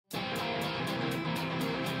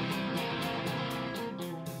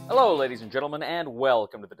Hello, ladies and gentlemen, and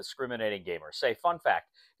welcome to the Discriminating Gamer. Say, fun fact,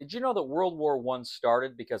 did you know that World War I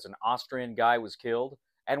started because an Austrian guy was killed?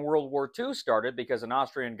 And World War II started because an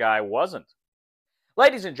Austrian guy wasn't?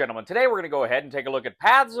 Ladies and gentlemen, today we're going to go ahead and take a look at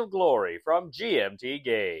Paths of Glory from GMT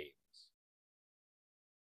Games.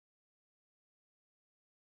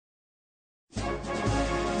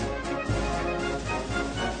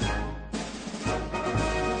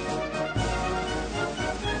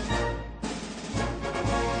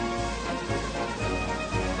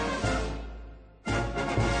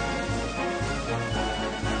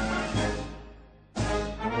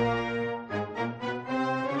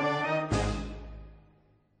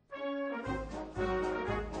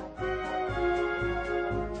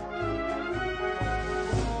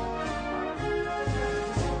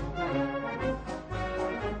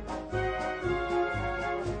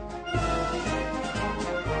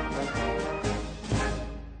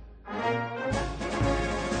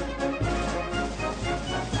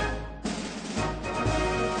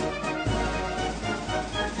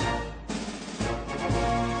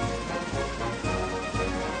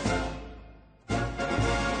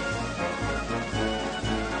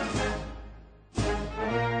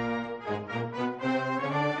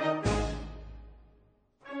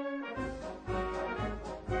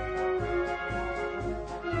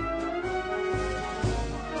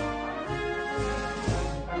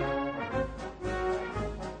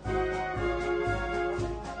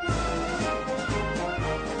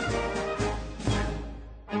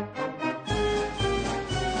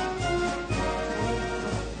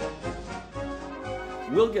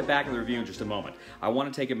 We'll get back to the review in just a moment. I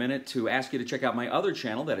want to take a minute to ask you to check out my other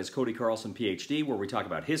channel, that is Cody Carlson, PhD, where we talk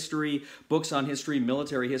about history, books on history,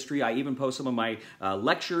 military history. I even post some of my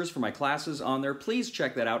lectures for my classes on there. Please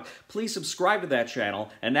check that out. Please subscribe to that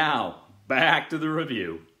channel. And now, back to the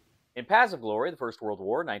review. In Paths of Glory, the First World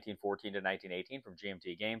War, 1914 to 1918, from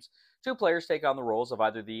GMT Games, two players take on the roles of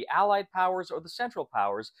either the Allied powers or the Central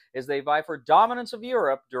Powers as they vie for dominance of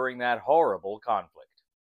Europe during that horrible conflict.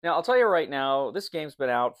 Now, I'll tell you right now, this game's been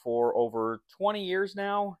out for over 20 years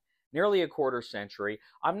now, nearly a quarter century.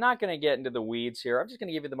 I'm not going to get into the weeds here. I'm just going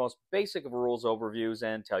to give you the most basic of rules overviews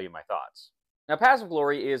and tell you my thoughts. Now, Paths of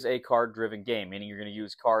Glory is a card-driven game, meaning you're going to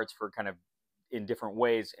use cards for kind of in different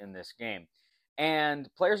ways in this game. And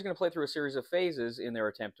players are going to play through a series of phases in their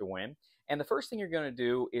attempt to win. And the first thing you're going to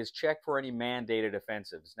do is check for any mandated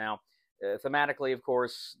offensives. Now, thematically, of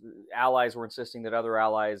course, allies were insisting that other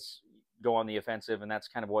allies go on the offensive, and that's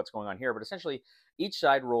kind of what's going on here. But essentially, each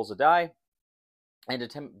side rolls a die, and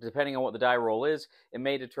depending on what the die roll is, it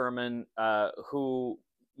may determine who,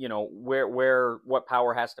 what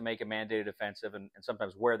power has to make a mandated offensive, and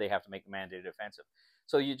sometimes where they have to make a mandated offensive.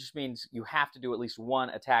 So it just means you have to do at least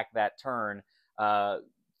one attack that turn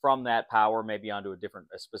from that power, maybe onto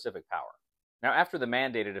a specific power. Now, after the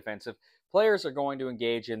mandated offensive, players are going to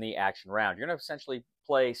engage in the action round. You're going to essentially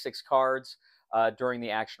play 6 cards during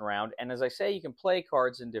the action round, and as I say, you can play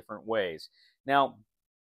cards in different ways. Now,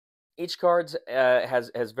 each card has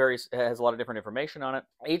a lot of different information on it.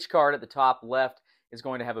 Each card at the top left is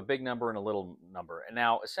going to have a big number and a little number. And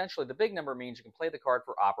now, essentially, the big number means you can play the card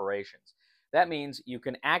for operations. That means you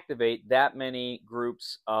can activate that many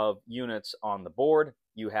groups of units on the board.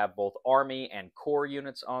 You have both army and corps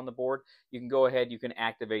units on the board. You can go ahead, you can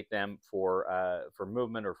activate them for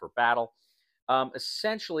movement or for battle.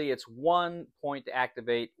 Essentially, it's 1 point to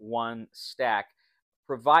activate 1 stack,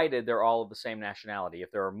 provided they're all of the same nationality.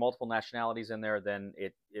 If there are multiple nationalities in there, then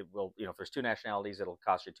it will, if there's 2 nationalities, it'll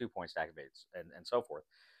cost you 2 points to activate, and so forth.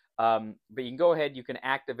 But you can go ahead, you can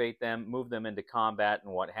activate them, move them into combat,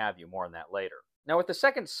 and what have you. More on that later. Now, with the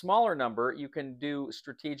second smaller number, you can do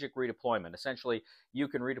strategic redeployment. Essentially, you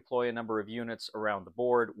can redeploy a number of units around the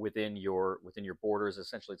board within your borders.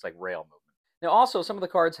 Essentially, it's like rail movement. Now, also, some of the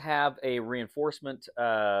cards have a reinforcement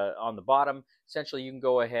on the bottom. Essentially, you can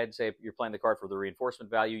go ahead, say if you're playing the card for the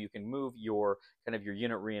reinforcement value, you can move your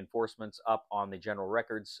unit reinforcements up on the general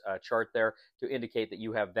records chart there to indicate that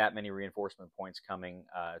you have that many reinforcement points coming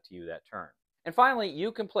to you that turn. And finally,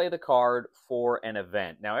 you can play the card for an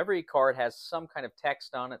event. Now, every card has some kind of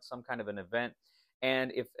text on it, some kind of an event.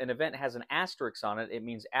 And if an event has an asterisk on it, it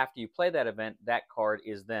means after you play that event, that card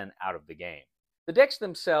is then out of the game. The decks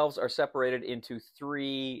themselves are separated into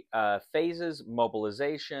 3 phases: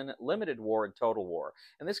 mobilization, limited war, and total war.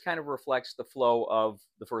 And this kind of reflects the flow of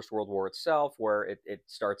the First World War itself, where it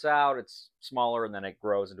starts out, it's smaller, and then it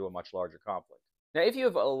grows into a much larger conflict. Now, if you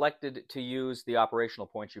have elected to use the operational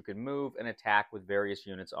points, you can move and attack with various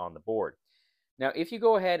units on the board. Now, if you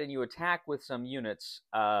go ahead and you attack with some units,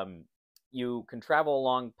 you can travel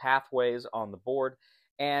along pathways on the board,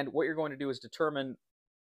 and what you're going to do is determine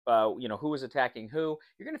who is attacking who.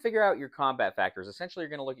 You're going to figure out your combat factors. Essentially, you're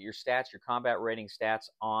going to look at your stats, your combat rating stats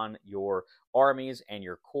on your armies and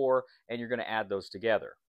your corps, and you're going to add those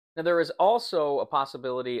together. Now, there is also a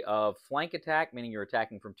possibility of flank attack, meaning you're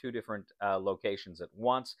attacking from two different locations at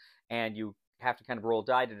once, and you have to kind of roll a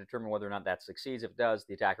die to determine whether or not that succeeds. If it does,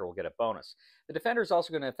 the attacker will get a bonus. The defender is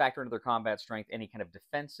also going to factor into their combat strength any kind of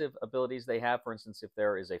defensive abilities they have. For instance, if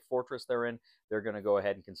there is a fortress they're in, they're going to go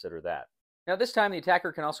ahead and consider that. Now, this time, the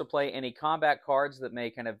attacker can also play any combat cards that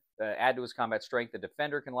may kind of add to his combat strength. The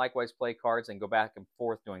defender can likewise play cards and go back and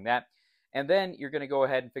forth doing that. And then you're going to go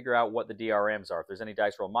ahead and figure out what the DRMs are, if there's any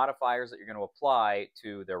dice roll modifiers that you're going to apply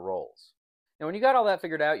to their rolls. Now, when you got all that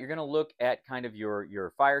figured out, you're going to look at kind of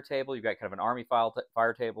your fire table. You've got kind of an army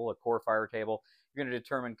fire table, a corps fire table. You're going to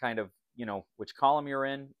determine kind of, which column you're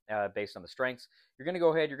in based on the strengths. You're going to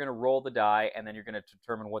go ahead, you're going to roll the die, and then you're going to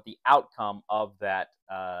determine what the outcome of that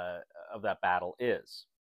battle is.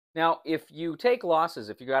 Now, if you take losses,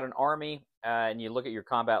 if you got an army and you look at your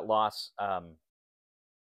combat loss,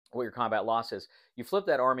 what your combat loss is, you flip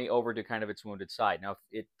that army over to kind of its wounded side. Now, if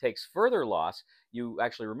it takes further loss, you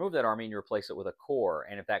actually remove that army and you replace it with a corps.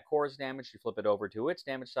 And if that corps is damaged, you flip it over to its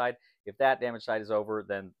damaged side. If that damaged side is over,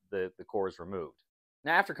 then the corps is removed.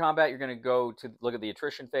 Now, after combat, you're going to go to look at the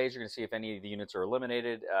attrition phase. You're going to see if any of the units are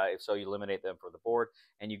eliminated. If so, you eliminate them from the board.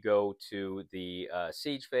 And you go to the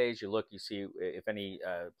siege phase. You look, you see if any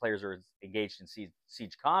players are engaged in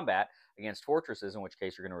siege combat against fortresses, in which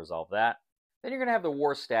case you're going to resolve that. Then you're going to have the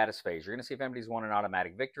war status phase. You're going to see if anybody's won an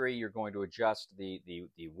automatic victory. You're going to adjust the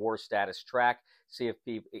war status track, see if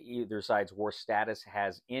either side's war status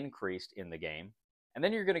has increased in the game. And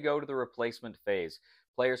then you're going to go to the replacement phase.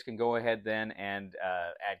 Players can go ahead then and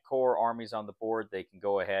add corps armies on the board. They can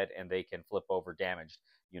go ahead and they can flip over damaged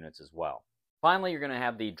units as well. Finally, you're going to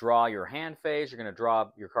have the draw your hand phase. You're going to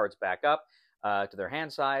draw your cards back up to their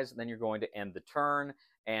hand size. Then you're going to end the turn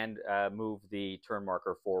and move the turn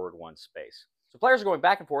marker forward one space. So players are going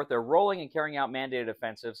back and forth. They're rolling and carrying out mandated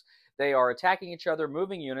offensives. They are attacking each other,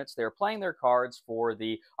 moving units. They're playing their cards for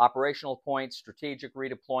the operational points, strategic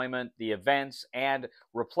redeployment, the events, and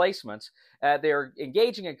replacements. They're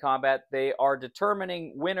engaging in combat. They are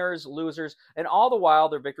determining winners, losers, and all the while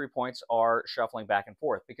their victory points are shuffling back and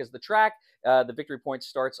forth. Because the track, the victory point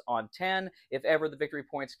starts on 10. If ever the victory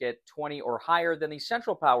points get 20 or higher, then the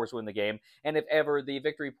Central Powers win the game. And if ever the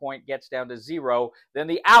victory point gets down to 0, then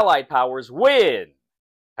the Allied Powers win.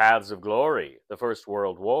 Paths of Glory, the First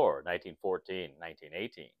World War,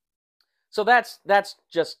 1914-1918. So that's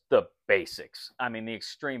just the basics. I mean, the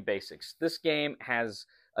extreme basics. This game has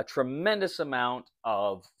a tremendous amount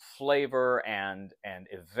of flavor and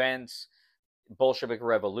events. Bolshevik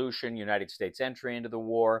Revolution, United States entry into the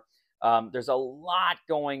war. There's a lot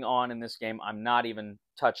going on in this game I'm not even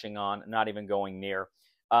touching on, not even going near.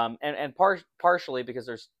 Partially because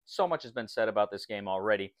there's so much has been said about this game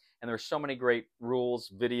already, and there's so many great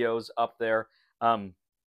rules videos up there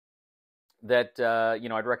that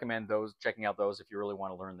I'd recommend checking out those if you really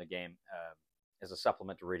want to learn the game as a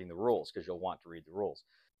supplement to reading the rules, because you'll want to read the rules.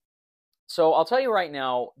 So I'll tell you right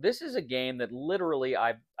now, this is a game that literally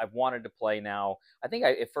I've wanted to play now. I think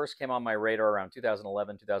it first came on my radar around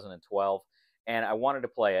 2011, 2012. And I wanted to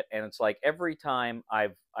play it, and it's like every time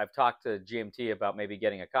I've talked to GMT about maybe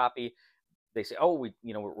getting a copy, they say, "Oh,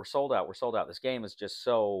 we're sold out. We're sold out. This game is just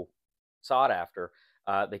so sought after.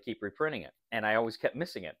 They keep reprinting it," and I always kept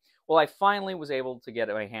missing it. Well, I finally was able to get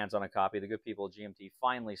my hands on a copy. The good people at GMT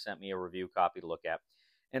finally sent me a review copy to look at,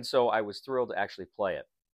 and so I was thrilled to actually play it.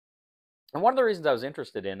 And one of the reasons I was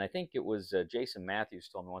interested in, I think it was Jason Matthews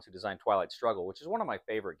told me once, who designed Twilight Struggle, which is one of my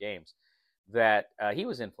favorite games, that he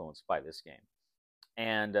was influenced by this game.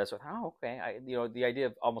 And so, okay, the idea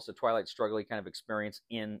of almost a Twilight Struggle kind of experience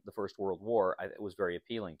in the First World War was very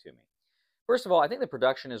appealing to me. First of all, I think the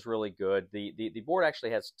production is really good. The board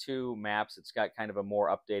actually has 2 maps. It's got kind of a more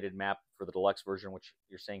updated map for the deluxe version, which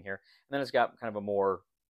you're seeing here, and then it's got kind of a more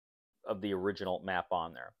of the original map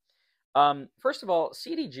on there. First of all,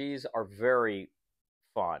 CDGs are very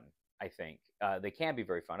fun, I think. They can be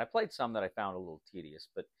very fun. I played some that I found a little tedious,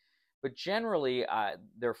 but generally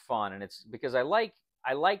they're fun, and it's because I like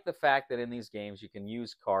the fact that in these games you can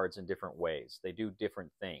use cards in different ways. They do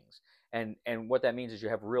different things, and what that means is you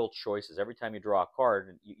have real choices. Every time you draw a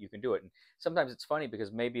card, you can do it. And sometimes it's funny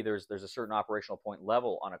because maybe there's a certain operational point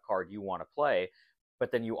level on a card you want to play,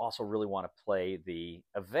 but then you also really want to play the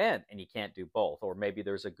event, and you can't do both. Or maybe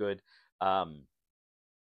there's a good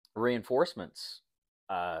reinforcements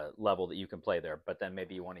level that you can play there, but then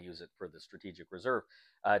maybe you want to use it for the strategic reserve,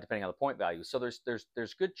 depending on the point value. So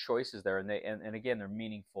there's good choices there, and again, they're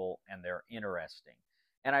meaningful and they're interesting,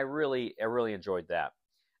 and I really enjoyed that.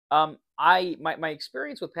 My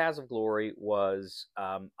experience with Paths of Glory was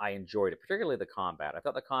I enjoyed it, particularly the combat. I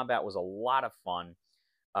thought the combat was a lot of fun.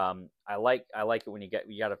 I like it when you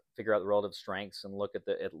got to figure out the relative strengths and look at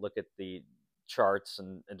the charts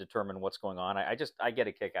and determine what's going on. I get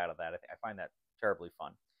a kick out of that. I find that terribly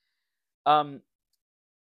fun. Um,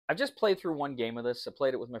 I've just played through one game of this. I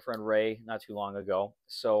played it with my friend Ray not too long ago.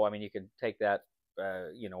 So I mean, you can take that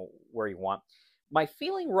where you want. My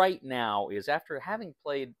feeling right now is after having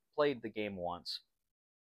played the game once,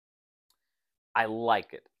 I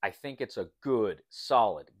like it. I think it's a good,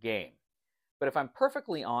 solid game. But if I'm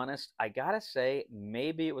perfectly honest, I gotta say,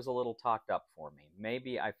 maybe it was a little talked up for me.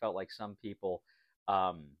 Maybe I felt like some people,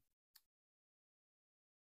 um,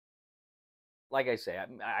 like I say,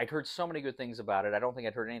 I'd heard so many good things about it. I don't think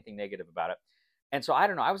I'd heard anything negative about it. And so I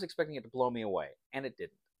don't know. I was expecting it to blow me away, and it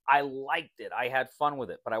didn't. I liked it. I had fun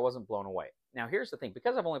with it, but I wasn't blown away. Now, here's the thing.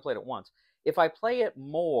 Because I've only played it once, if I play it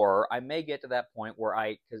more, I may get to that point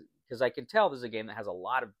where because I can tell this is a game that has a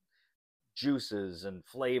lot of juices and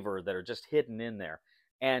flavor that are just hidden in there.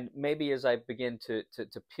 And maybe as I begin to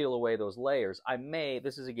peel away those layers,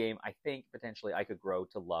 this is a game I think potentially I could grow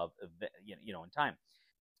to love, in time.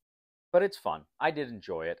 But it's fun. I did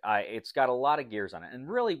enjoy it. It's got a lot of gears on it.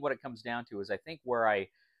 And really what it comes down to is I think where I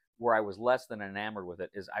was less than enamored with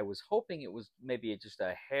it is I was hoping it was maybe just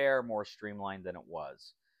a hair more streamlined than it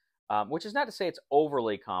was. Which is not to say it's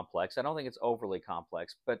overly complex. I don't think it's overly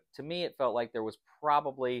complex, but to me it felt like there was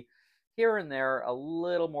probably here and there a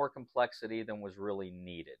little more complexity than was really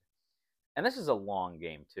needed. And this is a long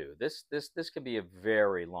game too. This can be a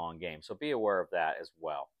very long game, so be aware of that as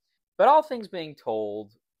well. But all things being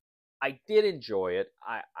told, I did enjoy it.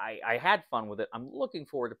 I had fun with it. I'm looking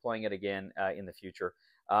forward to playing it again in the future.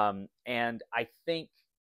 And I think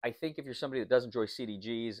if you're somebody that does enjoy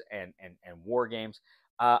CDGs and war games,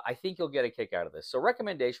 I think you'll get a kick out of this. So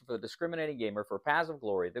recommendation for the discriminating gamer for Paths of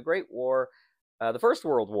Glory, the Great War, the First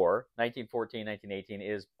World War, 1914, 1918,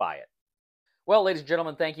 is buy it. Well, ladies and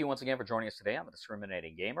gentlemen, thank you once again for joining us today on The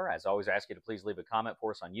Discriminating Gamer. As always, I ask you to please leave a comment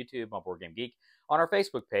for us on YouTube, on Board Game Geek, on our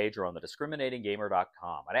Facebook page, or on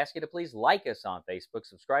thediscriminatinggamer.com. I'd ask you to please like us on Facebook,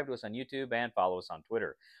 subscribe to us on YouTube, and follow us on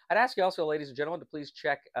Twitter. I'd ask you also, ladies and gentlemen, to please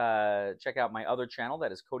check out my other channel,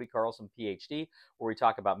 that is Cody Carlson, PhD, where we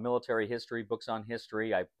talk about military history, books on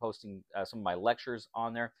history. I'm posting some of my lectures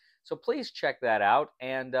on there. So please check that out,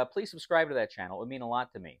 and please subscribe to that channel. It would mean a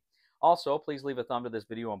lot to me. Also, please leave a thumb to this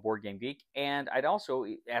video on Board Game Geek, and I'd also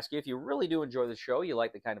ask you, if you really do enjoy the show, you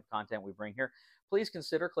like the kind of content we bring here, please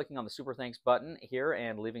consider clicking on the Super Thanks button here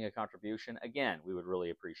and leaving a contribution. Again, we would really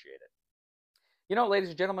appreciate it. You know, ladies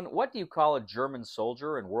and gentlemen, what do you call a German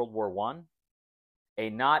soldier in World War I? A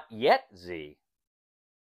not yet Z.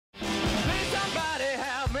 Please somebody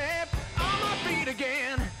help me.